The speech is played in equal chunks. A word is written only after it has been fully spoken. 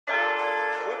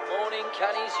morning,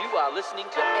 Cunnies. You are listening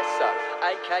to Esso,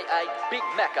 aka Big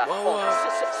Macca,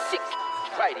 on Sick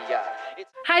Radio.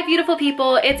 Hi beautiful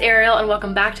people, it's Ariel and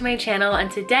welcome back to my channel,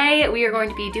 and today we are going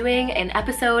to be doing an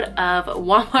episode of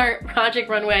Walmart Project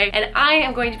Runway, and I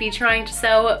am going to be trying to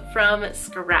sew from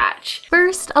scratch.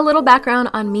 First, a little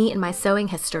background on me and my sewing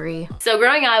history. So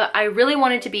growing up, I really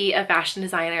wanted to be a fashion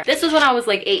designer. This was when I was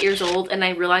like 8 years old and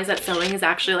I realized that sewing is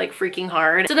actually like freaking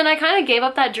hard. So then I kind of gave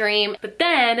up that dream, but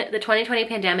then the 2020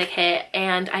 pandemic hit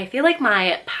and I feel like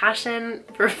my passion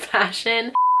for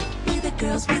fashion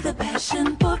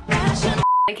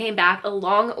I came back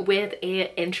along with an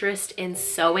interest in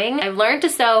sewing. I've learned to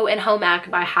sew in home ec,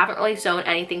 but I haven't really sewn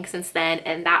anything since then,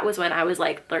 and that was when I was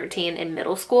like 13 in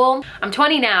middle school. I'm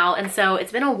 20 now, and so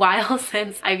it's been a while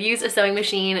since I've used a sewing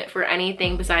machine for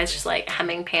anything besides just like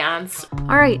hemming pants.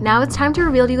 Alright, now it's time to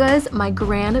reveal to you guys my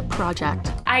grand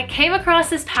project. I came across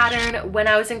this pattern when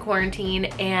I was in quarantine,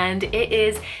 and it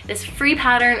is this free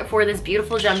pattern for this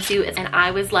beautiful jumpsuit, and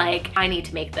I was like, I need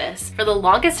to make this. For the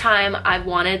longest time, I've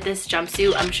wanted this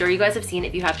jumpsuit. I'm sure you guys have seen it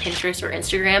if you have Pinterest or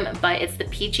Instagram, but it's the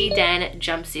Peachy Den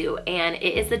jumpsuit, and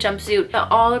it is the jumpsuit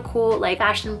that all the cool like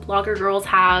fashion blogger girls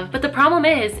have. But the problem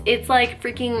is it's like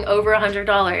freaking over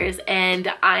 $100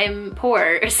 and I'm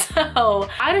poor. So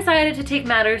I decided to take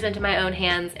matters into my own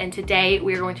hands, and today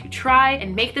we're going to try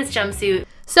and make this jumpsuit.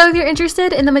 So if you're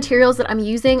interested in the materials that I'm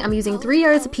using 3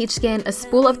 yards of peach skin, a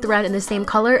spool of thread in the same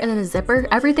color, and then a zipper.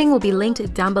 Everything will be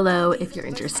linked down below if you're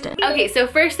interested. Okay, so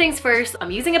first things first, I'm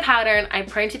using a pattern. I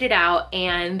printed it out,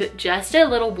 and just a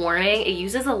little warning, it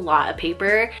uses a lot of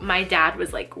paper. My dad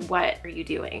was like, what are you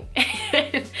doing?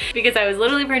 Because I was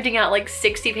literally printing out like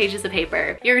 60 pages of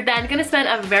paper. You're then gonna spend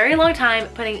a very long time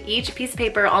putting each piece of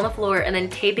paper on the floor and then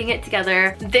taping it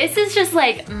together. This is just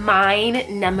like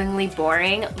mind-numbingly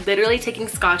boring. Literally taking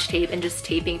Scotch tape and just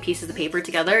taping pieces of paper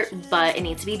together, but it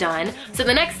needs to be done. So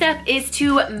the next step is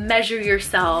to measure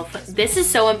yourself. This is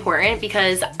so important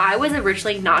because I was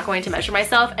originally not going to measure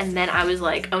myself, and then I was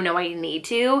like, oh no, I need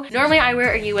to. Normally I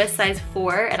wear a US size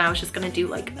 4, and I was just gonna do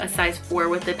like a size 4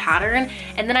 with the pattern,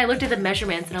 and then I looked at the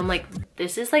measurements and I'm like,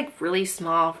 this is like really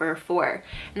small for a 4.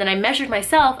 And then I measured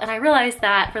myself and I realized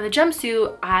that for the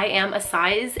jumpsuit, I am a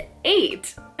size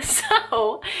 8.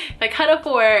 So if I cut a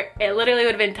 4, it literally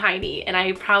would have been tiny, and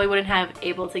I probably wouldn't have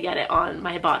able to get it on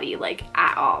my body like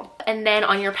at all. And then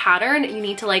on your pattern, you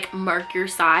need to like mark your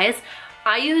size.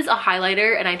 I use a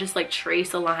highlighter and I just like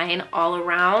trace a line all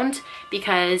around,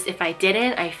 because if I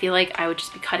didn't, I feel like I would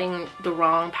just be cutting the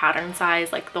wrong pattern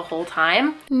size like the whole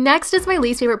time. Next is my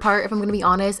least favorite part, if I'm gonna be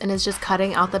honest, and it's just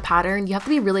cutting out the pattern. You have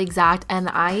to be really exact, and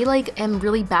I like am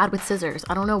really bad with scissors.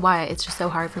 I don't know why, it's just so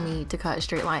hard for me to cut a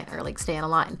straight line or like stay on a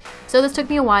line. So this took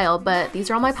me a while, but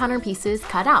these are all my pattern pieces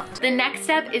cut out. The next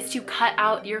step is to cut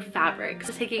out your fabric.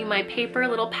 So taking my paper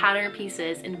little pattern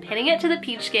pieces and pinning it to the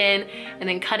peach skin and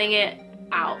then cutting it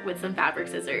out with some fabric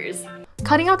scissors.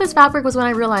 Cutting out this fabric was when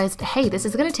I realized, hey, this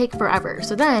is gonna take forever.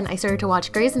 So then I started to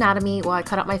watch Grey's Anatomy while I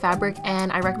cut out my fabric,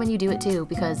 and I recommend you do it too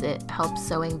because it helps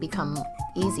sewing become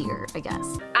easier, I guess.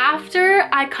 After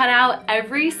I cut out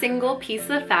every single piece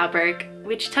of fabric,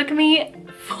 which took me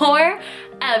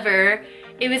forever,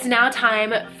 it was now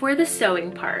time for the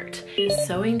sewing part. It's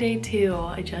sewing day 2.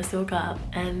 I just woke up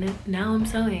and now I'm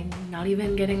sewing, not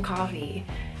even getting coffee.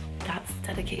 That's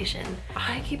dedication.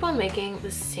 I keep on making the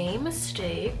same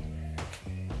mistake.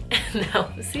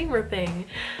 Now the same ripping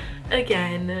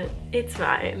again. It's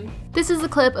fine. This is a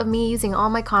clip of me using all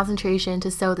my concentration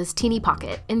to sew this teeny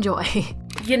pocket. Enjoy.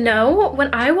 You know,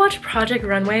 when I watch Project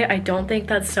Runway, I don't think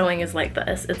that sewing is like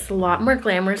this. It's a lot more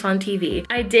glamorous on TV.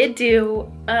 I did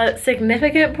do a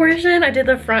significant portion. I did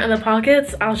the front and the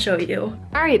pockets. I'll show you.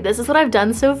 All right, this is what I've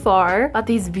done so far. Got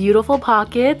these beautiful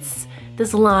pockets,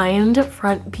 this lined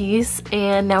front piece,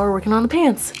 and now we're working on the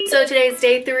pants. So today's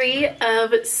day 3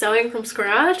 of sewing from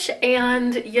scratch,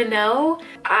 and you know,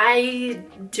 I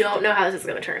don't know how this is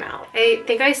gonna turn out. I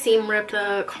think I seam ripped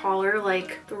the collar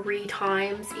like 3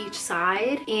 times each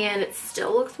side, and it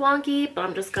still looks wonky, but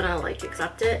I'm just gonna like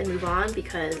accept it and move on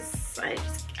because I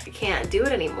can't do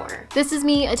it anymore. This is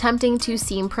me attempting to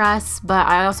seam press, but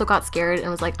I also got scared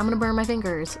and was like, I'm gonna burn my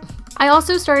fingers. I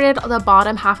also started the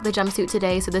bottom half of the jumpsuit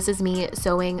today, so this is me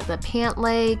sewing the pant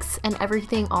legs and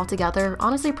everything all together.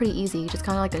 Honestly, pretty easy, just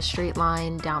kind of like a straight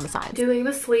line down the side. Doing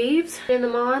the sleeves, putting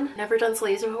them on. Never done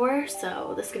sleeves before,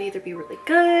 so this could either be really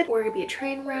good or it could be a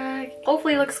train wreck.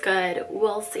 Hopefully it looks good,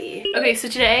 we'll see. Okay, so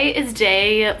today is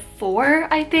day 4,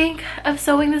 I think, of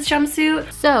sewing this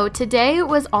jumpsuit. So today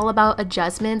was all about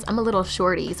adjustments. I'm a little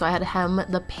shorty, so I had to hem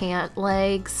the pant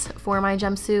legs for my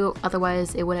jumpsuit,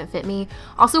 otherwise it wouldn't fit me.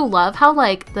 Also, love how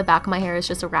like the back of my hair is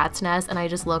just a rat's nest and I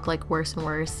just look like worse and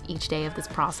worse each day of this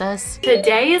process.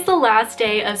 Today is the last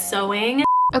day of sewing.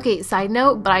 Okay, side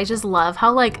note, but I just love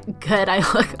how like good I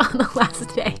look on the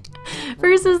last day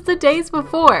versus the days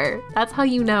before. That's how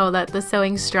you know that the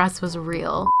sewing stress was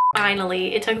real.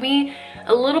 Finally, it took me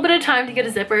a little bit of time to get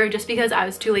a zipper just because I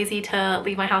was too lazy to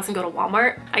leave my house and go to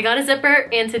Walmart. I got a zipper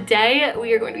and today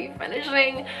we are going to be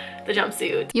finishing the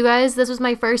jumpsuit. You guys, this was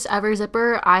my first ever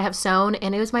zipper I have sewn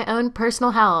and it was my own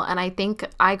personal hell and I think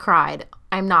I cried.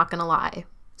 I'm not gonna lie.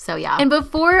 So yeah. And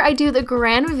before I do the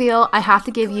grand reveal, I have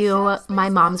to give you my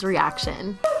mom's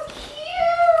reaction.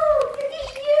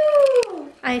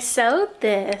 I sewed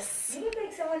this. You look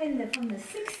like someone from the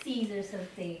 60s or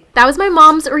something. That was my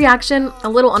mom's reaction. A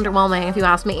little underwhelming if you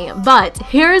ask me. But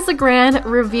here's the grand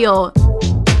reveal.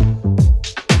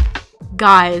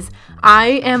 Guys,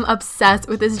 I am obsessed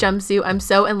with this jumpsuit. I'm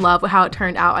so in love with how it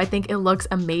turned out. I think it looks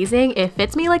amazing. It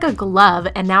fits me like a glove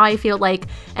and now I feel like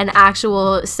an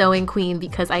actual sewing queen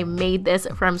because I made this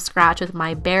from scratch with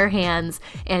my bare hands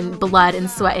and blood and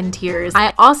sweat and tears.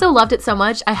 I also loved it so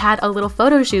much I had a little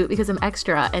photo shoot because I'm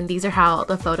extra and these are how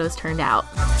the photos turned out.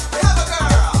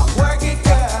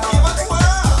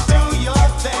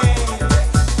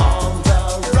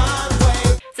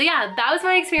 So yeah, that was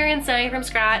my experience sewing from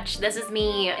scratch. This is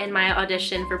me in my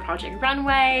audition for Project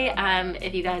Runway.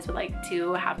 If you guys would like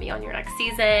to have me on your next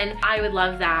season, I would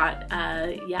love that.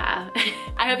 Yeah.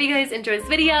 I hope you guys enjoyed this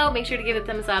video. Make sure to give it a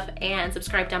thumbs up and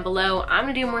subscribe down below. I'm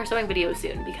gonna do more sewing videos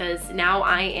soon because now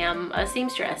I am a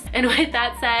seamstress. And with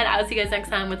that said, I'll see you guys next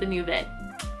time with a new vid.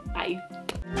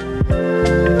 Bye.